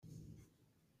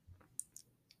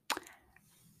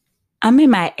I'm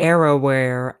in my era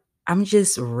where I'm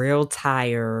just real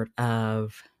tired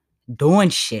of doing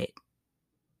shit.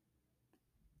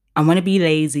 I want to be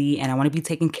lazy and I want to be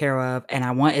taken care of and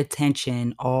I want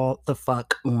attention all the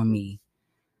fuck on me.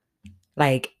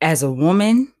 Like, as a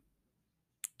woman,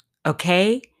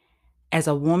 okay? As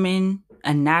a woman,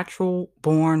 a natural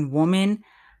born woman,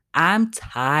 I'm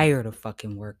tired of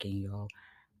fucking working, yo.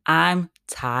 I'm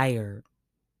tired.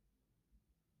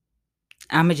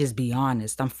 I'ma just be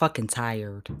honest. I'm fucking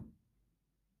tired.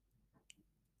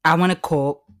 I want to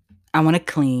cook. I want to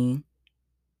clean.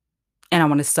 And I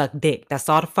want to suck dick. That's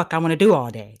all the fuck I want to do all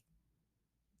day.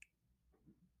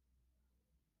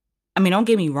 I mean, don't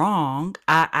get me wrong.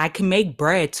 I can make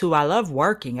bread too. I love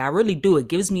working. I really do. It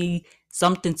gives me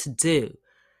something to do,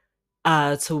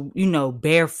 to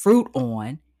bear fruit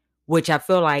on, which I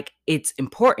feel like it's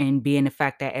important, being the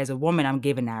fact that as a woman, I'm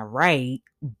given that right.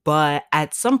 But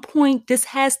at some point, this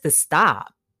has to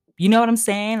stop. You know what I'm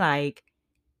saying? Like,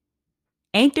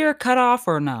 ain't there a cutoff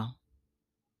or no?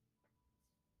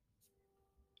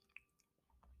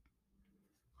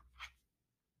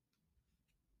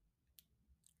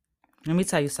 Let me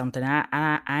tell you something.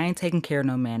 I ain't taking care of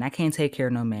no man. I can't take care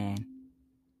of no man.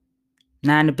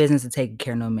 Not in the business of taking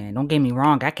care of no man. Don't get me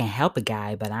wrong, I can help a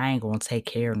guy, but I ain't gonna take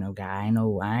care of no guy. I ain't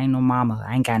no mama.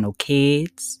 I ain't got no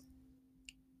kids.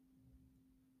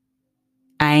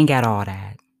 I ain't got all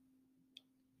that.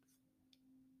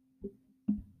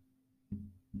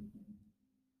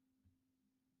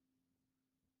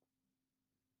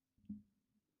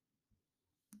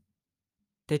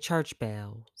 The church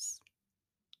bells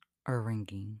are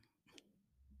ringing.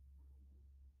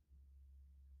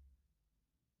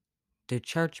 The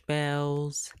church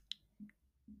bells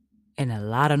and a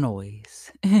lot of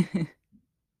noise.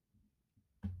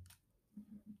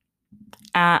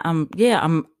 I'm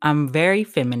very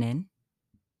feminine.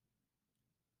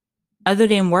 Other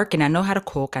than working, I know how to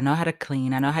cook, I know how to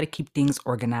clean, I know how to keep things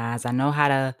organized, I know how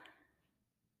to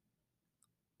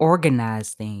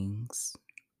organize things.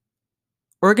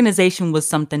 Organization was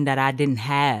something that I didn't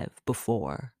have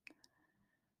before.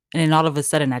 And then all of a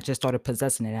sudden, I just started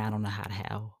possessing it. I don't know how the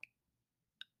hell.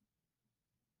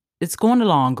 It's going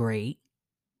along great.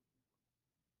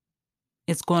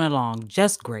 It's going along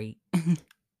just great.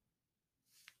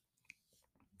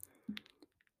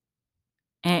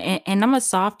 And I'm a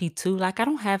softie too. Like, I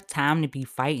don't have time to be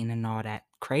fighting and all that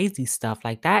crazy stuff.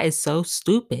 Like, that is so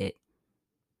stupid.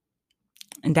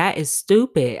 And that is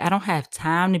stupid. I don't have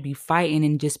time to be fighting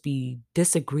and just be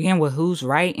disagreeing with who's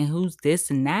right and who's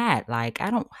this and that. Like, I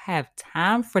don't have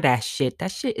time for that shit.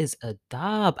 That shit is a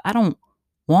dub. I don't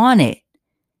want it.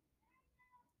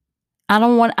 I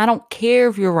don't care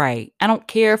if you're right. I don't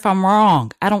care if I'm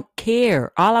wrong. I don't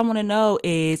care. All I want to know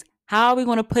is, how are we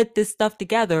going to put this stuff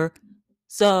together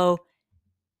so,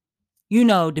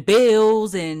 the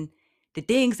bills and the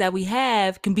things that we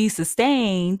have can be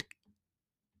sustained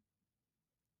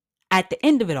at the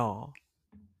end of it all.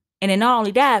 And then not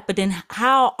only that, but then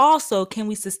how also can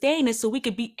we sustain it so we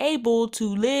could be able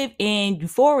to live in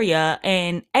euphoria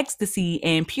and ecstasy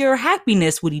and pure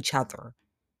happiness with each other?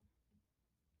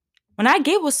 When I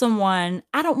get with someone,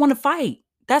 I don't want to fight.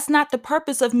 That's not the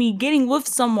purpose of me getting with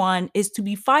someone, is to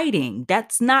be fighting.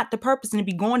 That's not the purpose, and to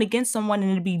be going against someone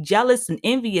and to be jealous and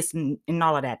envious and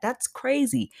all of that. That's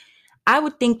crazy. I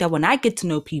would think that when I get to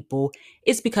know people,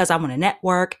 it's because I want to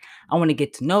network. I want to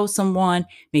get to know someone.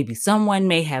 Maybe someone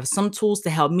may have some tools to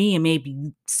help me, and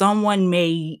maybe someone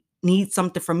may need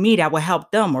something from me that will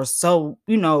help them, or so,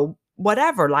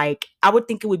 whatever. Like, I would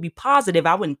think it would be positive.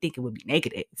 I wouldn't think it would be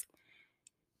negative.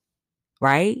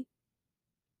 Right?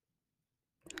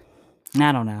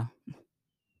 I don't know.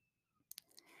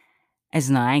 It's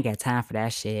no, I ain't got time for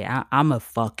that shit. I'm a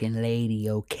fucking lady,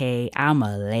 okay? I'm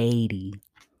a lady.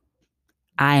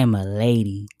 I am a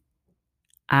lady.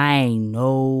 I ain't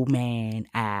no man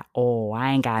at all.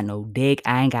 I ain't got no dick.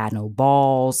 I ain't got no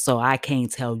balls. So I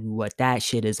can't tell you what that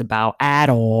shit is about at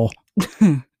all.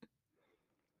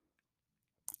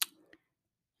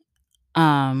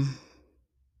 um,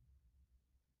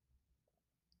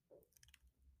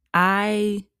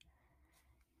 I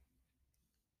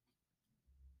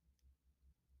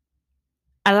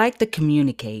I like to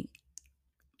communicate.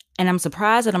 And I'm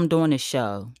surprised that I'm doing this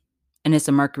show and it's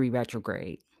a Mercury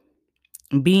retrograde.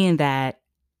 Being that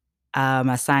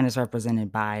my sign is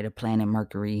represented by the planet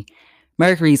Mercury.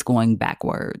 Mercury's going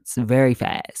backwards very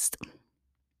fast.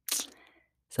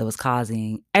 So it's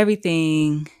causing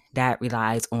everything that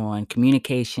relies on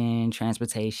communication,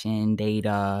 transportation,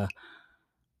 data,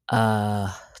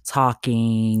 uh,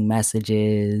 talking,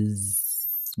 messages,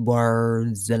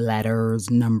 words, letters,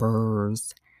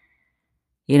 numbers,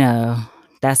 you know,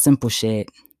 That simple shit.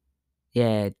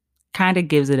 Yeah, kind of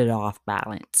gives it off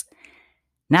balance.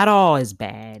 Not all is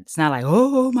bad. It's not like,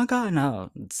 oh my God,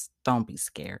 no. Don't be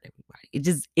scared, everybody.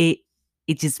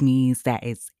 It just means that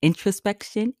it's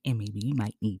introspection and maybe you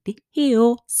might need to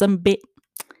heal some bit.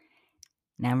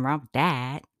 Nothing wrong with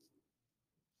that.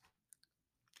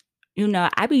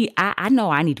 I know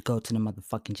I need to go to the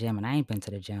motherfucking gym and I ain't been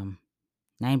to the gym.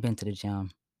 I ain't been to the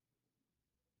gym.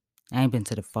 I ain't been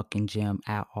to the fucking gym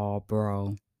at all,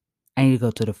 bro. I need to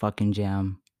go to the fucking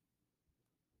gym.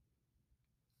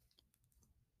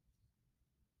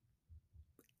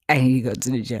 I need to go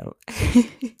to the gym.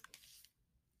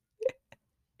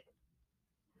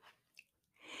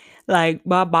 Like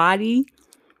my body.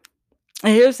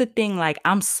 And here's the thing, like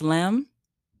I'm slim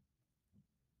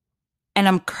and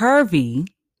I'm curvy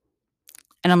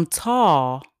and I'm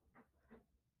tall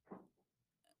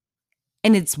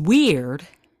and it's weird,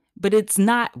 but it's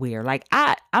not weird. Like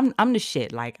I'm the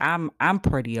shit. Like I'm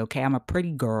pretty, okay? I'm a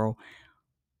pretty girl.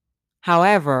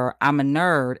 However, I'm a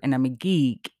nerd and I'm a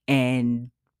geek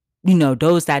and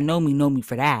those that know me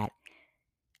for that.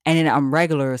 And then I'm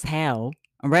regular as hell.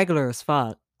 I'm regular as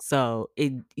fuck. So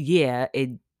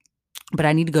but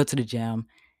I need to go to the gym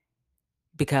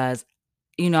because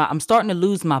I'm starting to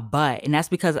lose my butt. And that's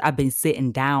because I've been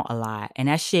sitting down a lot. And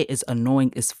that shit is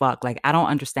annoying as fuck. Like, I don't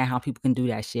understand how people can do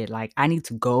that shit. Like, I need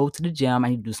to go to the gym. I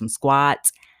need to do some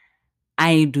squats.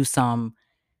 I need to do some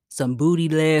booty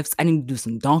lifts. I need to do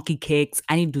some donkey kicks.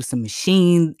 I need to do some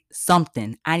machine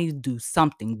something. I need to do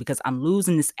something because I'm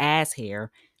losing this ass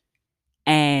hair.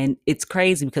 And it's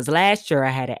crazy because last year I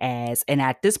had an ass. And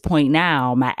at this point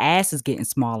now, my ass is getting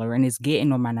smaller and it's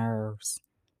getting on my nerves.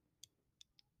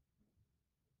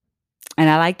 And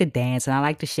I like to dance and I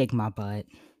like to shake my butt.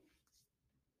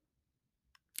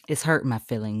 It's hurting my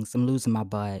feelings. I'm losing my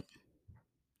butt.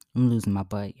 I'm losing my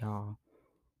butt, y'all.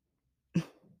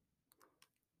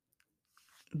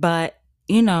 But,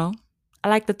 I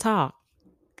like to talk.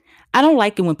 I don't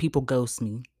like it when people ghost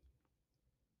me.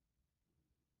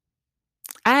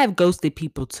 I have ghosted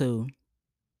people too.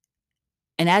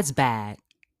 And that's bad.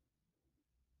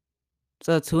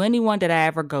 So to anyone that I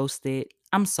ever ghosted,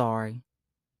 I'm sorry.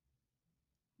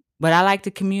 But I like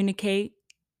to communicate.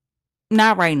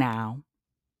 Not right now.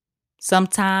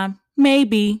 Sometime,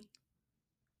 maybe.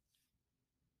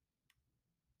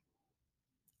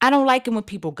 I don't like it when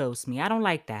people ghost me. I don't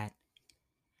like that.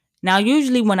 Now,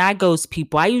 usually when I ghost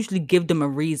people, I usually give them a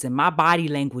reason. My body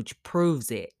language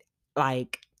proves it.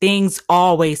 Like things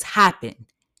always happen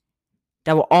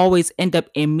that will always end up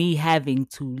in me having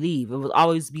to leave. It will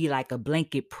always be like a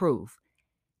blanket proof.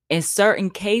 In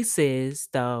certain cases,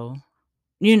 though,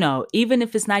 even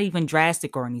if it's not even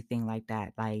drastic or anything like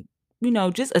that, like,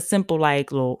 just a simple,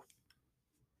 like, little,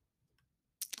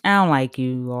 I don't like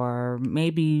you, or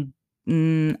maybe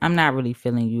I'm not really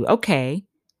feeling you. Okay.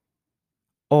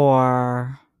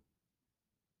 Or,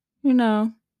 you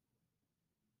know,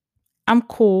 I'm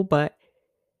cool, but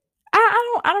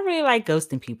I don't really like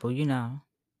ghosting people.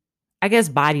 I guess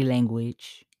body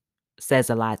language says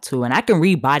a lot too. And I can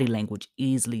read body language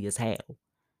easily as hell.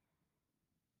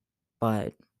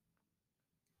 But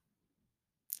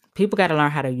people gotta learn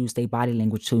how to use their body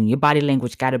language too. And your body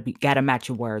language gotta match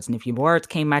your words. And if your words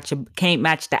can't match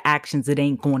the actions, it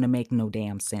ain't going to make no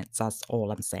damn sense. That's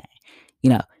all I'm saying.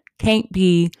 Can't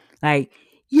be like,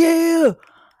 yeah,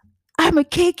 I'ma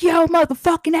kick your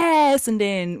motherfucking ass. And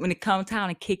then when it comes time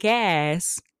to kick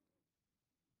ass,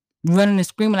 running and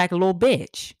screaming like a little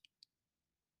bitch.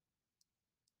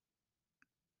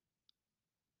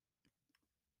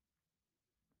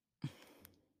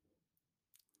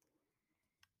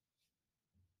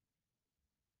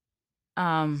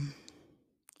 Um,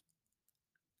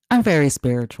 I'm very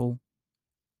spiritual.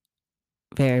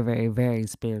 Very, very, very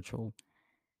spiritual.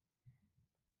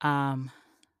 Um,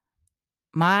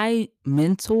 my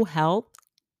mental health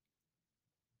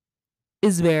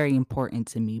is very important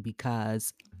to me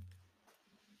because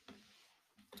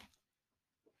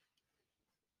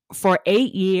for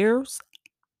 8 years,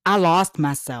 I lost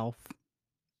myself.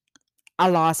 I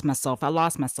lost myself. I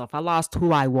lost myself. I lost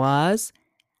who I was.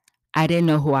 I didn't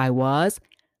know who I was.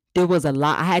 There was a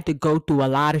lot. I had to go through a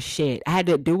lot of shit.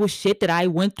 There was shit that I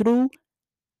went through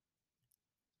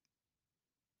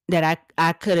that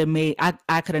I could have made,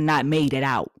 I could have not made it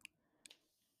out.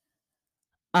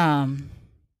 Um,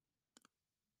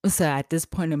 so at this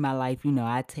point in my life,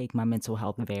 I take my mental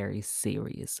health very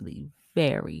seriously.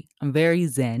 Very. I'm very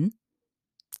zen.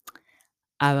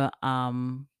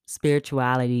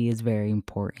 Spirituality is very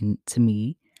important to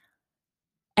me.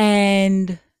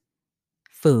 And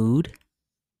food,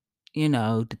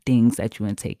 the things that you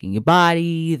intake in your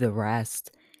body, the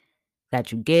rest.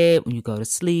 that you get when you go to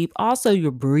sleep. Also,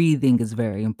 your breathing is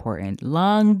very important.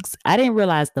 Lungs, I didn't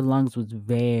realize the lungs was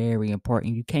very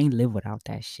important. You can't live without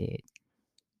that shit.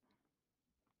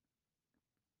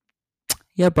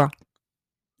 Yeah, bro.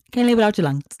 Can't live without your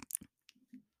lungs.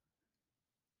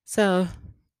 So,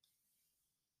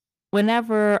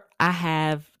 whenever I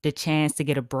have the chance to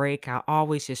get a break, I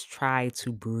always just try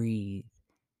to breathe.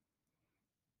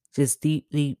 Just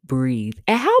deeply breathe.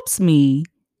 It helps me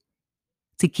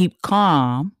to keep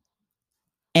calm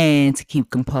and to keep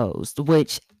composed,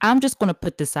 which I'm just going to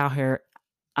put this out here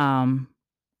um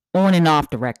on and off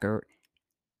the record.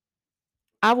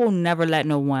 I will never let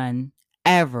no one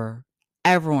ever,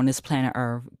 ever on this planet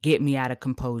Earth get me out of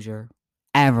composure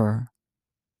ever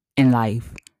in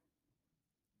life.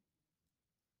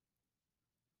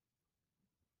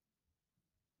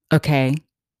 Okay?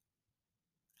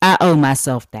 I owe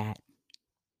myself that.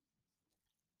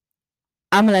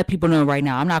 I'm gonna let people know right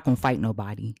now, I'm not gonna fight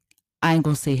nobody. I ain't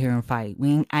gonna sit here and fight.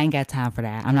 I ain't got time for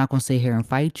that. I'm not gonna sit here and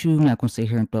fight you. I'm not gonna sit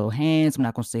here and throw hands. I'm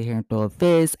not gonna sit here and throw a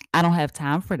fist. I don't have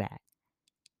time for that.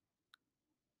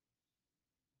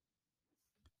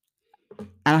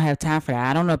 I don't have time for that.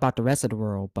 I don't know about the rest of the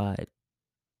world, but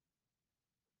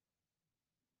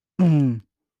mm,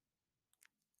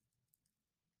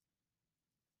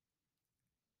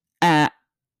 uh,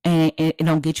 and it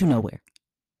don't get you nowhere.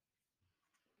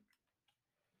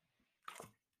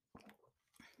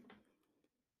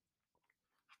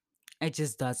 It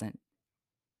just doesn't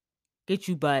get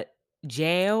you, but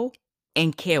jail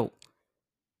and killed.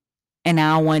 And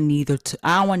I don't want neither.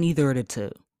 I don't want neither of the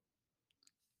two.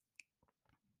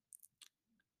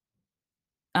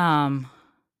 Um,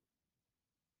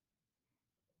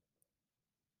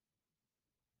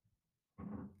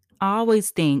 I always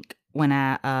think when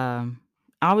I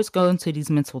always go into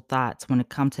these mental thoughts when it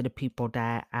comes to the people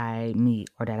that I meet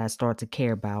or that I start to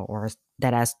care about or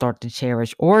that I start to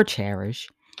cherish,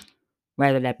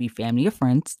 whether that be family or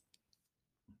friends.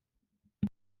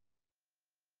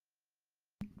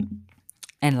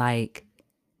 And like,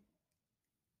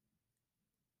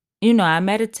 I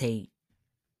meditate.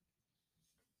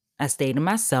 I stay to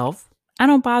myself. I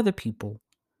don't bother people.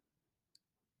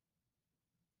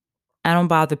 I don't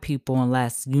bother people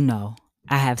unless,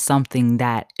 I have something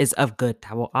that is of good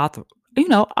that will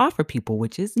offer people,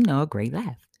 which is, a great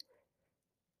laugh.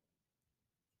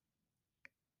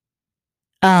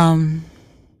 Um,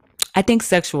 I think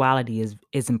sexuality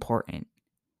is important.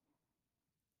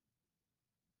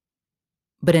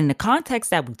 But in the context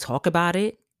that we talk about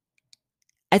it,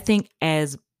 I think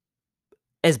as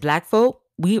black folk,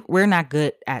 we're not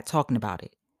good at talking about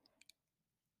it.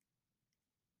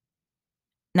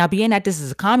 Now, being that this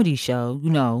is a comedy show,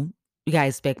 you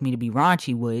guys expect me to be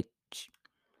raunchy, which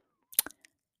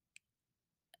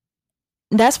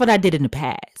that's what I did in the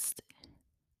past.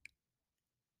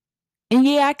 And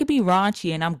yeah, I could be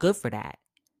raunchy and I'm good for that.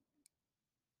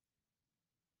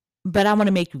 But I want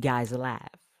to make you guys laugh.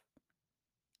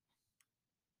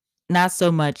 Not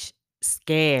so much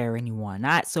scare anyone,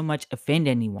 not so much offend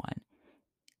anyone.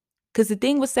 Because the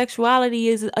thing with sexuality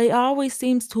is it always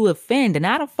seems to offend. And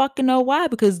I don't fucking know why.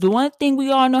 Because the one thing we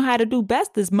all know how to do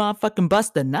best is motherfucking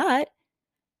bust a nut.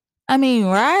 I mean,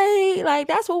 right? Like,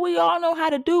 that's what we all know how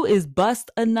to do is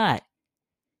bust a nut.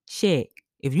 Shit.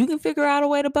 If you can figure out a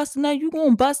way to bust a nut, you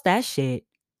gonna bust that shit.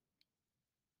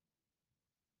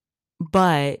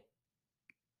 But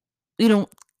we don't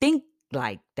think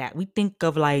like that. We think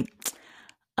of like,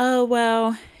 oh,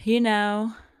 well,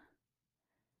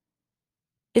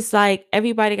 it's like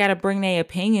everybody got to bring their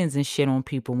opinions and shit on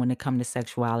people when it comes to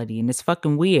sexuality. And it's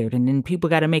fucking weird. And then people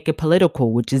got to make it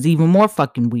political, which is even more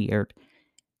fucking weird.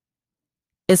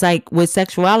 It's like with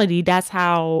sexuality, that's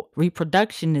how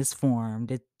reproduction is formed.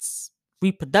 It's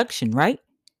reproduction, right?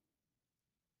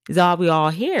 Is all we all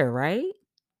hear, right?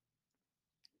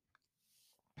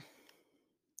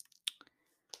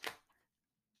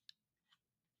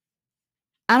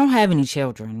 I don't have any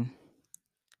children.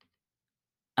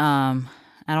 Um,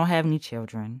 I don't have any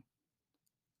children.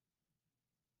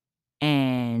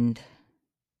 And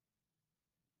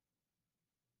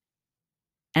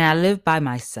I live by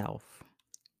myself.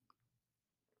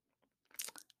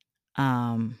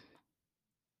 Um,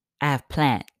 I have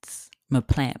plants. I'm a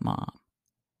plant mom.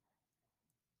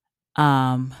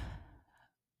 Um,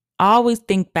 I always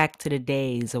think back to the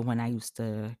days of when I used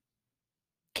to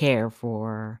care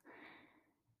for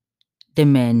the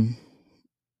men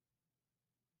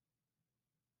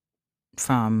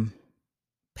from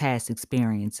past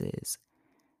experiences.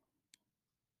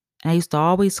 And I used to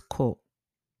always cook.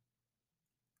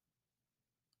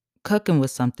 Cooking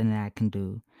was something that I can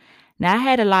do. Now I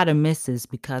had a lot of misses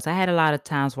because I had a lot of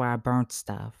times where I burnt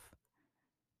stuff.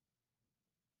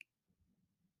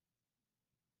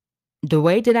 The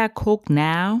way that I cook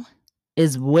now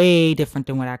is way different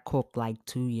than what I cooked like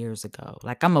 2 years ago.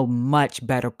 Like, I'm a much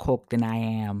better cook than I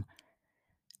am.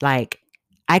 Like,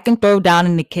 I can throw down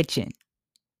in the kitchen.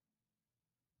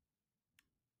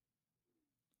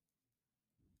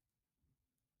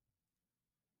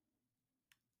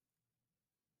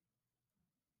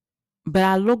 But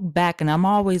I look back and I'm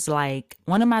always like,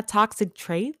 one of my toxic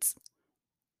traits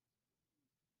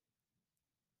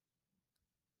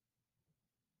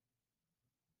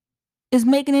is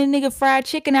making a nigga fried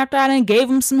chicken after I done gave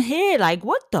him some head. Like,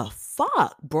 what the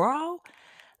fuck, bro?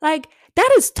 Like, that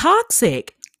is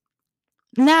toxic.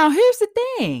 Now, here's the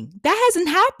thing. That hasn't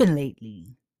happened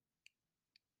lately.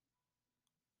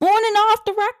 On and off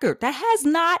the record. That has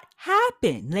not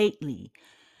happened lately.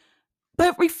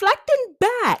 But reflecting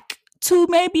back to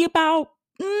maybe about,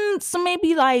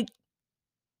 maybe like,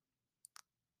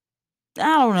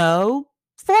 I don't know,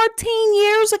 14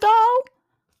 years ago?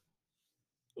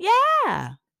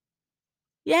 Yeah.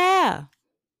 Yeah.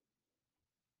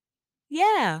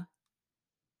 Yeah.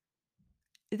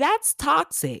 That's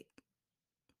toxic.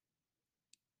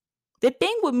 The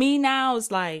thing with me now is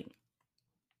like,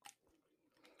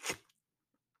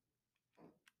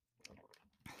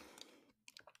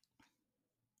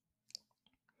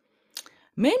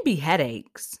 men be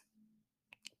headaches.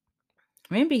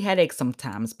 Men be headaches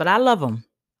sometimes, but I love them.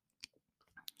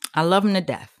 I love them to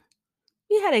death.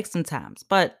 Be headaches sometimes,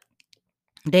 but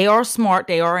they are smart.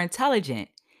 They are intelligent.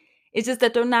 It's just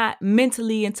that they're not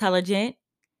mentally intelligent.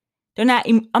 They're not,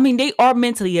 I mean, they are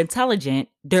mentally intelligent.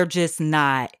 They're just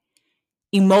not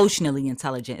emotionally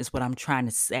intelligent, is what I'm trying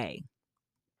to say.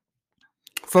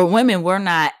 For women, we're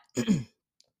not,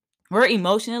 we're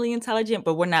emotionally intelligent,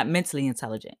 but we're not mentally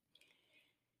intelligent.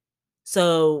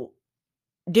 So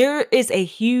there is a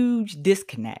huge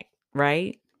disconnect,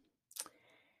 right?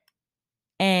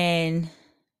 And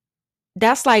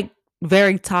that's like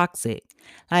very toxic.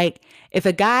 Like, if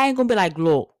a guy ain't gonna be like,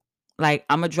 look, like,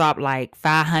 I'm gonna drop like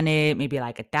 500, maybe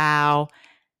like 1,000.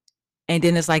 And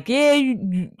then it's like, yeah,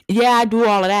 yeah, I do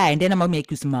all of that. And then I'm gonna make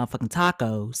you some motherfucking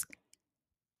tacos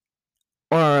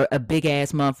or a big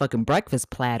ass motherfucking breakfast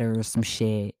platter or some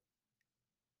shit.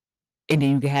 And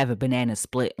then you can have a banana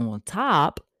split on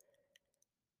top.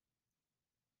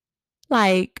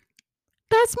 Like,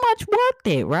 that's much worth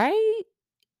it, right?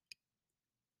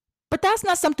 But that's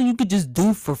not something you could just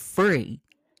do for free.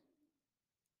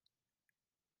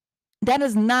 That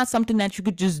is not something that you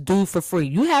could just do for free.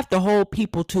 You have to hold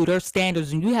people to their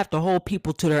standards and you have to hold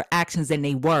people to their actions and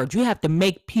their words. You have to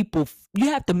make people,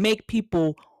 you have to let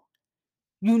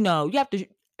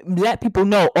people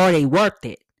know, are they worth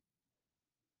it?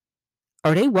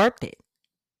 Are they worth it?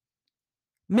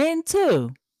 Men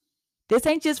too. This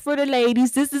ain't just for the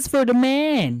ladies. This is for the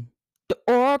men. The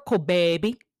Oracle,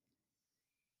 baby.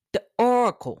 The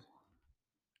Oracle.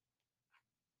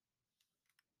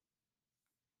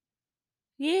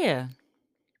 Yeah.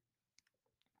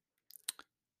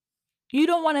 You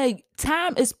don't want to,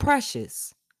 time is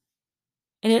precious.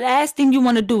 And the last thing you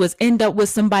want to do is end up with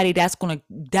somebody that's gonna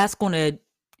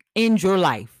end your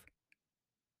life.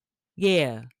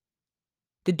 Yeah.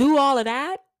 To do all of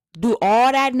that, do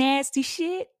all that nasty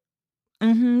shit,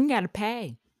 you gotta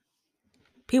pay.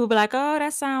 People be like, oh,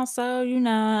 that sounds so,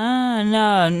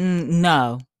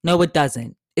 no, it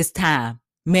doesn't. It's time.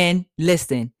 Men,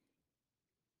 listen.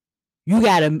 You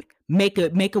gotta make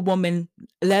a woman,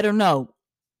 let her know,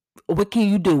 what can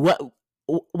you do?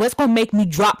 What's gonna make me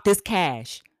drop this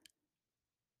cash?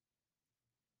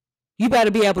 You better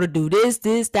be able to do this,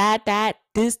 that,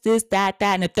 this, that,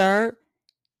 and the third.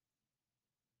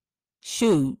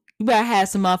 Shoot, you better have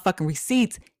some motherfucking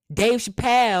receipts. Dave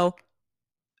Chappelle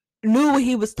knew what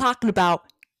he was talking about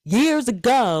years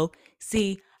ago.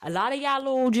 See, a lot of y'all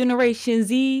little Generation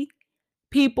Z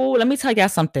people, let me tell y'all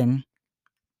something.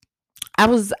 I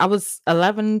was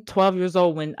 11, 12 years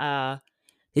old when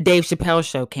the Dave Chappelle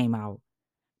show came out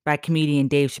by comedian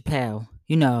Dave Chappelle.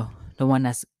 You know, the one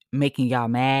that's making y'all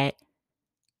mad.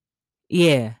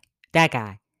 Yeah, that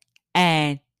guy.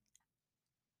 And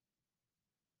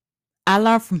I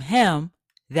learned from him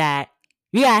that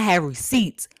you gotta have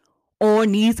receipts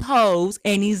on these hoes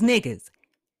and these niggas.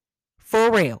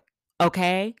 For real.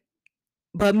 Okay?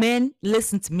 But men,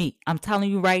 listen to me. I'm telling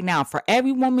you right now, for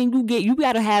every woman you get, you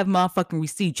gotta have motherfucking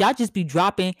receipts. Y'all just be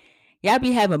dropping, y'all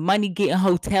be having money getting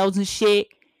hotels and shit.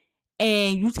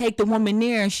 And you take the woman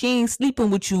there and she ain't sleeping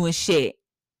with you and shit.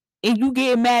 and you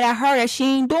getting mad at her that she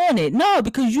ain't doing it. No,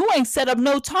 because you ain't set up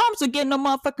no terms or getting no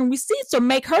motherfucking receipts or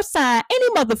make her sign any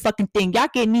motherfucking thing. Y'all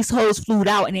getting these hoes flued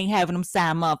out and ain't having them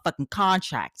sign motherfucking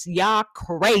contracts. Y'all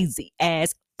crazy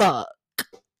as fuck.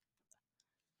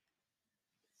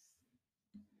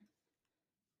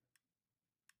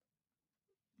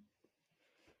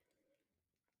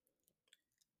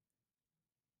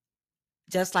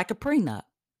 Just like a prenup.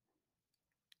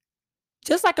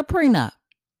 Just like a prenup.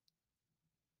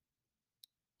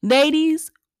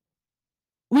 Ladies,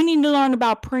 we need to learn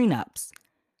about prenups.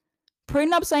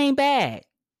 Prenups ain't bad.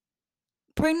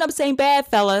 Prenups ain't bad,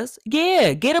 fellas.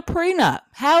 Yeah, get a prenup.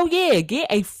 Hell yeah, get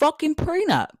a fucking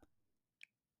prenup.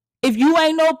 If you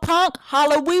ain't no punk,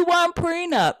 holla, we want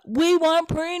prenup. We want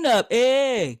prenup.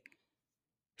 Hey.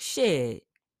 Shit.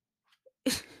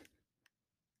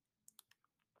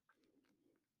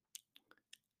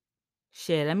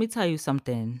 Shit, let me tell you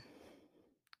something.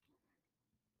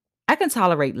 I can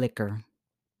tolerate liquor,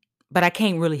 but I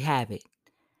can't really have it.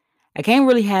 I can't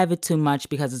really have it too much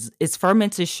because it's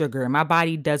fermented sugar and my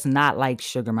body does not like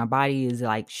sugar. My body is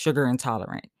like sugar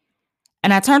intolerant.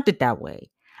 And I turned it that way.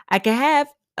 I can have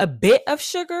a bit of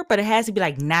sugar, but it has to be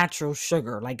like natural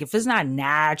sugar. Like if it's not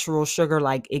natural sugar,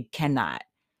 like it cannot.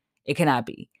 It cannot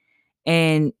be.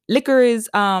 And liquor is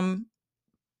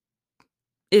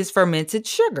fermented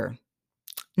sugar.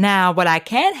 Now, what I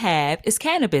can have is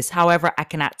cannabis. However, I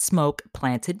cannot smoke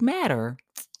planted matter.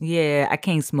 Yeah, I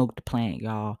can't smoke the plant,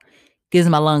 y'all. Gives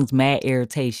my lungs mad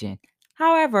irritation.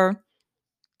 However,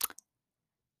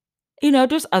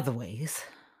 there's other ways.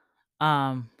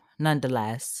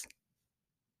 Nonetheless,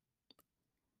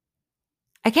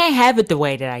 I can't have it the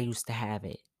way that I used to have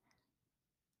it.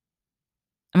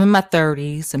 I'm in my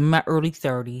 30s. I'm in my early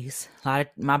 30s.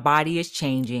 My body is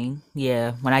changing.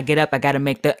 Yeah, when I get up, I got to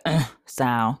make the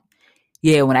sound.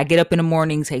 Yeah, when I get up in the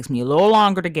morning, it takes me a little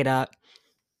longer to get up.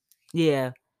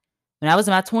 Yeah. When I was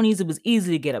in my 20s, it was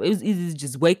easy to get up. It was easy to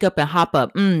just wake up and hop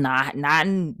up. Nope, not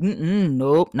in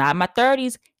my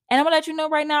 30s. And I'm going to let you know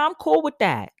right now, I'm cool with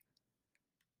that.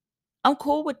 I'm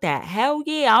cool with that. Hell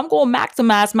yeah, I'm going to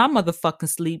maximize my motherfucking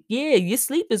sleep. Yeah, your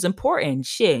sleep is important.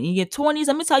 Shit, in your 20s,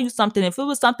 let me tell you something. If it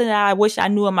was something that I wish I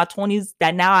knew in my 20s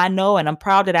that now I know and I'm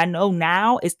proud that I know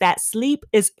now, is that sleep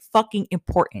is fucking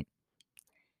important.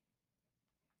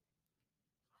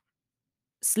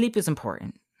 Sleep is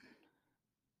important.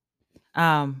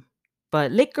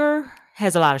 But liquor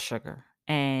has a lot of sugar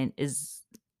and is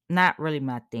not really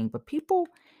my thing, but people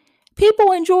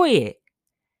enjoy it.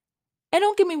 And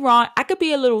don't get me wrong, I could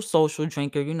be a little social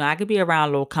drinker. I could be around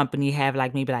a little company, have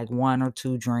like maybe like one or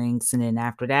two drinks, and then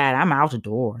after that, I'm out the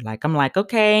door. Like I'm like,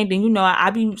 okay, and then I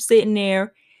be sitting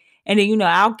there, and then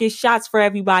I'll get shots for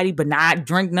everybody, but not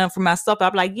drink none for myself.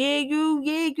 I'm like, yeah, you,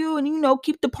 and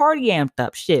keep the party amped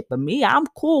up, shit. But me, I'm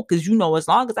cool because as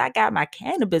long as I got my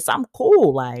cannabis, I'm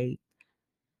cool. Like,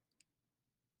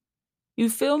 you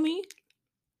feel me?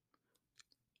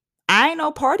 I ain't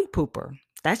no party pooper.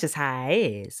 That's just how it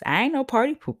is. I ain't no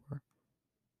party pooper.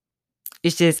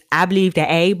 It's just I believe that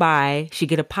everybody should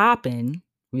get a poppin'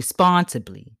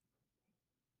 responsibly.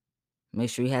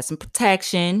 Make sure you have some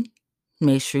protection.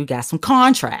 Make sure you got some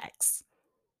contracts.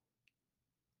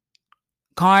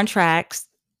 Contracts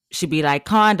should be like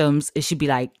condoms. It should be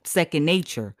like second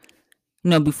nature.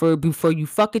 Before you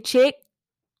fuck a chick,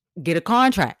 get a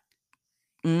contract.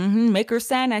 Make her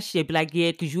sign that shit. Be like, yeah,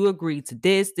 because you agreed to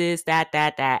this,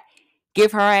 that. Give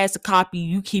her ass a copy.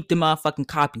 You keep the motherfucking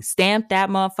copy. Stamp that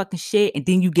motherfucking shit, and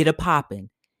then you get a poppin'.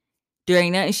 There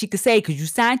ain't nothing she could say because you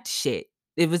signed the shit.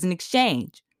 It was an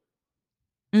exchange.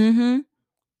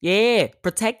 Yeah.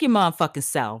 Protect your motherfucking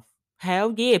self.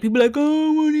 Hell yeah. People like,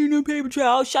 oh, I want to eat no paper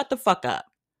trail. Oh, shut the fuck up.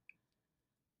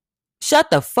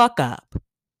 Shut the fuck up.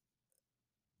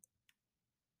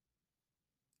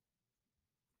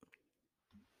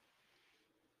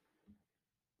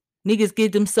 Niggas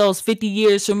give themselves 50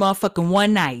 years for motherfucking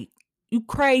one night. You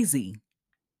crazy.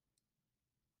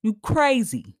 You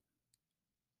crazy.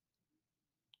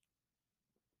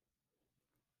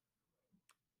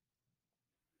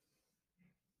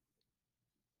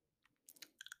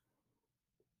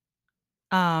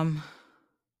 Um,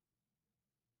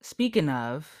 Speaking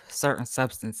of certain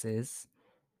substances,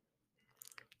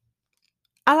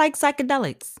 I like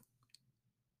psychedelics.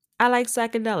 I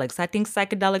think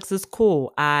psychedelics is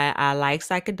cool. I like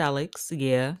psychedelics.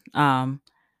 Yeah. I'm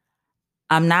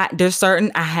not there's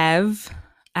certain I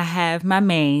have my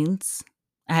mains.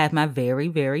 I have my very,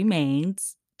 very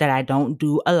mains that I don't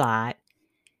do a lot.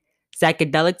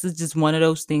 Psychedelics is just one of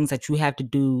those things that you have to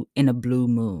do in a blue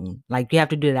moon. Like you have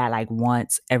to do that like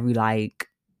once every like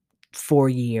 4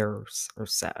 years or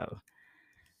so.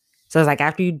 So it's like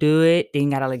after you do it, then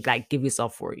you gotta like give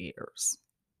yourself 4 years.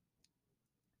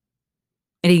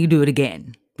 And then you do it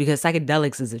again. Because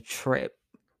psychedelics is a trip.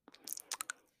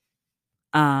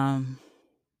 I'm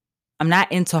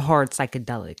not into hard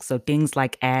psychedelics. So things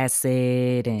like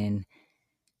acid and,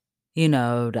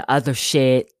 the other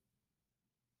shit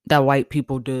that white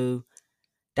people do,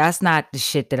 that's not the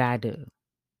shit that I do.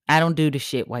 I don't do the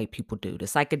shit white people do. The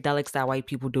psychedelics that white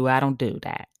people do, I don't do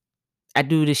that. I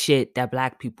do the shit that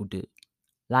black people do.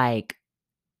 Like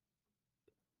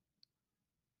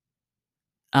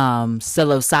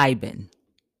psilocybin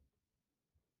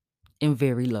in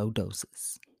very low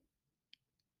doses.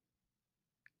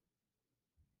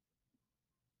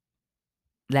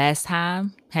 Last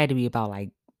time had to be about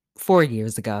like 4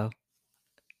 years ago.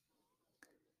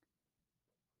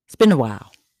 It's been a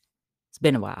while. It's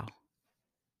been a while.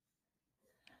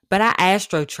 But I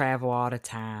astro travel all the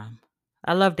time.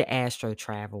 I love to astro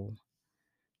travel.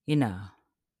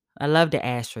 I love to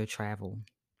astro travel.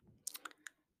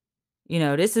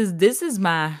 This is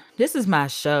my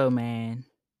show, man.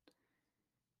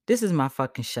 This is my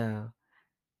fucking show.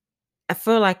 I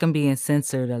feel like I'm being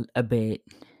censored a bit.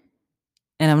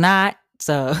 And I'm not.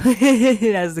 So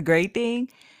that's a great thing.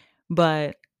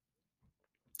 But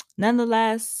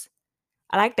nonetheless,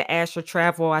 I like the astral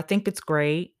travel. I think it's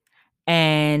great.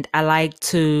 And I like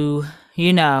to,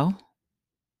 I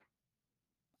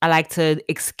like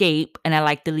to escape and I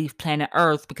like to leave planet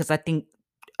Earth because I think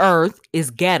Earth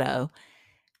is ghetto.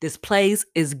 This place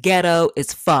is ghetto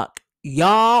as fuck.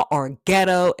 Y'all are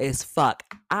ghetto as fuck.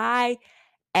 I,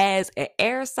 as an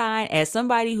air sign, as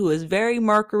somebody who is very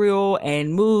mercurial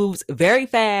and moves very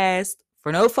fast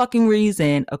for no fucking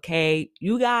reason, okay,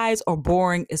 you guys are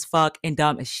boring as fuck and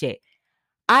dumb as shit.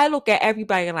 I look at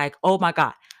everybody like, oh my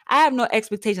God, I have no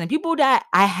expectations. People that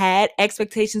I had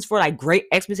expectations for, like great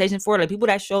expectations for, like people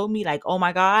that showed me like, oh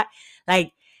my God,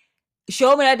 like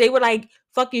showed me that they were like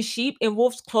fucking sheep in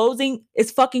wolf's clothing.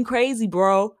 It's fucking crazy,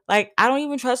 bro. Like, I don't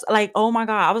even trust, like, oh my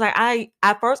God. I was like,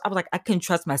 at first, I was like, I couldn't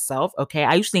trust myself. Okay.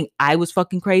 I used to think I was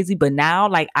fucking crazy, but now,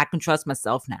 like, I can trust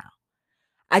myself now.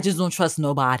 I just don't trust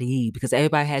nobody because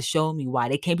everybody has shown me why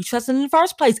they can't be trusted in the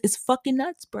first place. It's fucking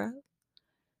nuts, bro.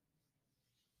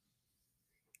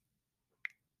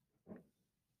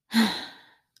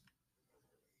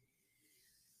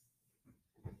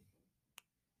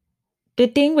 The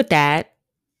thing with that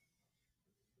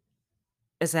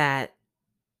is that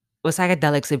with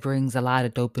psychedelics, it brings a lot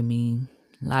of dopamine,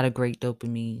 a lot of great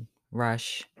dopamine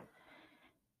rush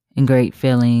and great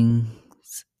feelings.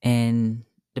 And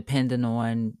depending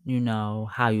on,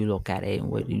 how you look at it and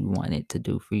what you want it to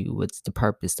do for you, what's the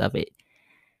purpose of it.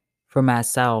 For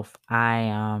myself,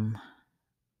 I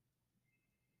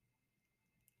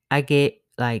get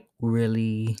like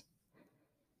really,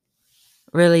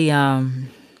 really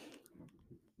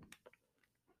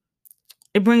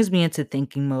it brings me into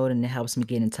thinking mode and it helps me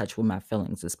get in touch with my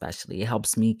feelings, especially. It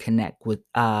helps me connect with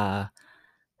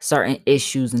certain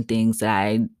issues and things that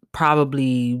I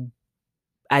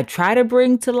try to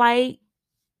bring to light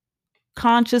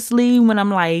consciously when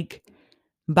I'm like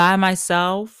by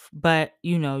myself, but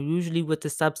usually with the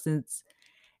substance,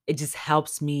 it just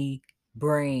helps me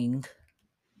bring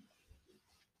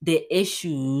the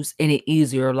issues in an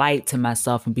easier light to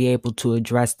myself and be able to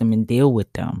address them and deal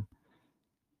with them.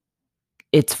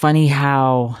 It's funny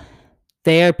how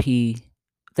therapists,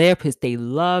 they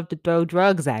love to throw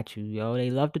drugs at you, yo.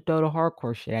 They love to throw the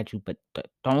hardcore shit at you, but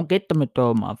don't get them to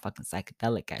throw a motherfucking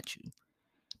psychedelic at you.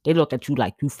 They look at you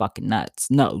like you fucking nuts.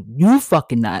 No, you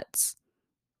fucking nuts.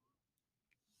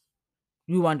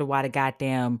 You wonder why the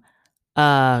goddamn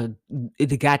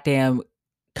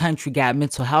country got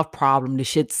mental health problem. The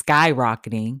shit's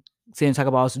skyrocketing. Saying talk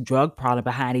about some drug problem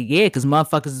behind it. Yeah, because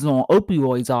motherfuckers is on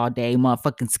opioids all day.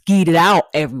 Motherfucking skeeted out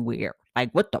everywhere.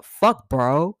 Like, what the fuck,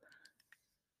 bro?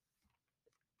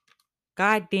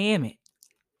 God damn it.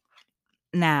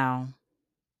 Now,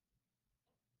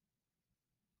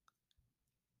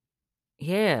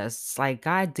 yeah, it's like,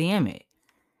 God damn it.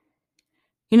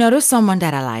 There's someone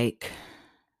that I like.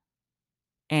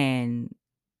 And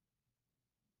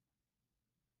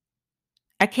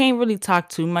I can't really talk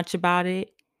too much about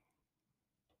it.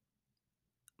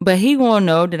 But he gonna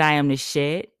know that I am the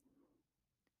shit.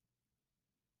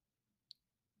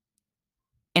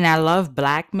 And I love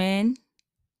black men.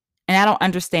 And I don't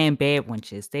understand bad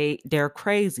wenches. They're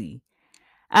crazy.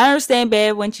 I understand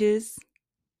bad wenches.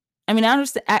 I mean, I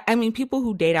understand. I mean, people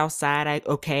who date outside.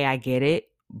 I get it.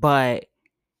 But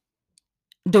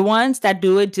the ones that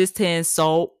do it just to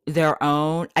insult their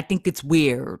own, I think it's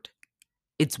weird.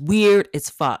 It's weird as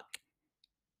fuck.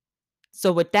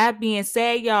 So with that being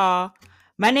said, y'all,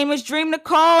 My name is Dream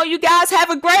Nicole. You guys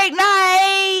have a great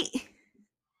night.